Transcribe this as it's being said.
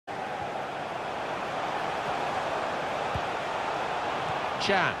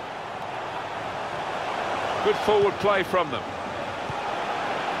Chan. Good forward play from them.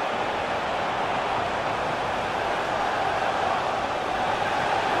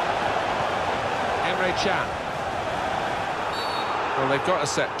 Chan. Well, they've got a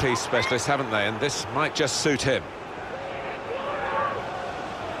set-piece specialist, haven't they? And this might just suit him.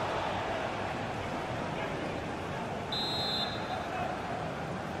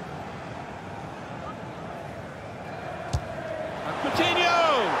 And Coutinho!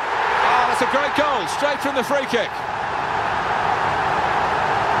 Oh, that's a great goal, straight from the free kick.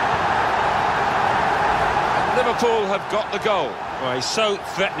 And Liverpool have got the goal. Well, he's so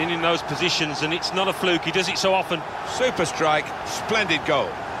threatening in those positions, and it's not a fluke. He does it so often. Super strike, splendid goal.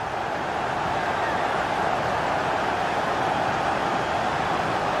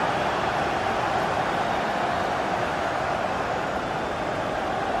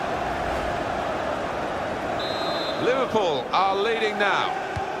 Liverpool are leading now.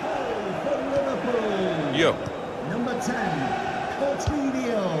 Liverpool. Number 10,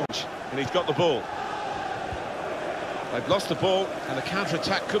 Coutinho. And he's got the ball. They've lost the ball, and the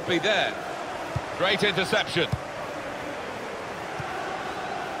counter-attack could be there. Great interception.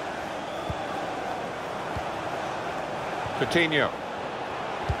 Coutinho.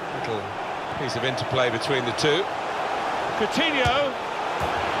 Little piece of interplay between the two. Coutinho,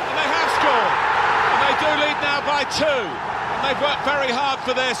 and they have scored. And they do lead now by 2. And they've worked very hard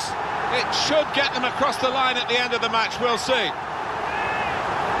for this. It should get them across the line at the end of the match, we'll see.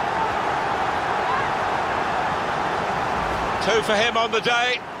 Two for him on the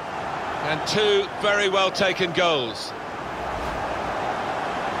day, and 2 very well taken goals.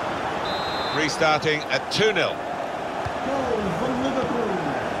 Restarting at 2-0. Goal for Liverpool.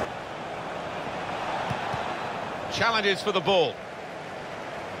 Challenges for the ball.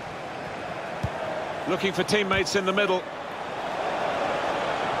 Looking for teammates in the middle.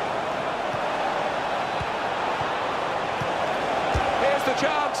 Here's the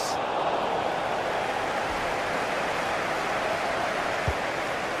chance.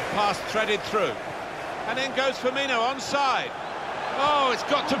 Pass threaded through, and in goes Firmino onside. Oh, it's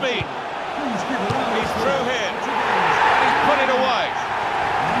got to be. He's through here, and he's put it away.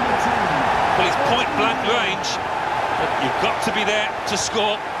 Well, it's point-blank range, but you've got to be there to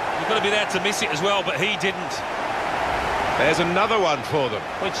score. You've got to be there to miss it as well, but he didn't. There's another one for them.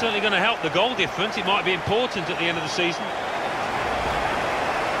 Well, it's certainly going to help the goal difference. It might be important at the end of the season.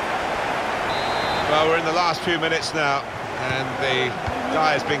 Well, we're in the last few minutes now, and the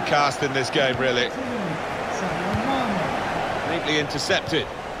die has been cast in this game, really. Neatly intercepted.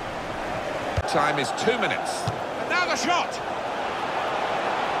 Time is 2 minutes. And now the shot!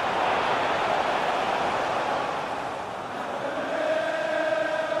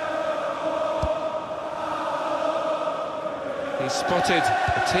 He's spotted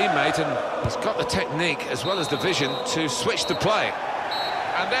a teammate, and he's got the technique as well as the vision to switch the play.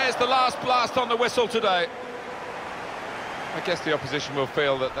 And there's the last blast on the whistle today. I guess the opposition will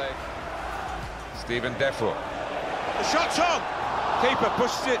feel that they... Stephen Defoe. The shot's on! Keeper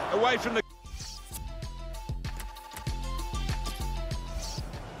pushes it away from the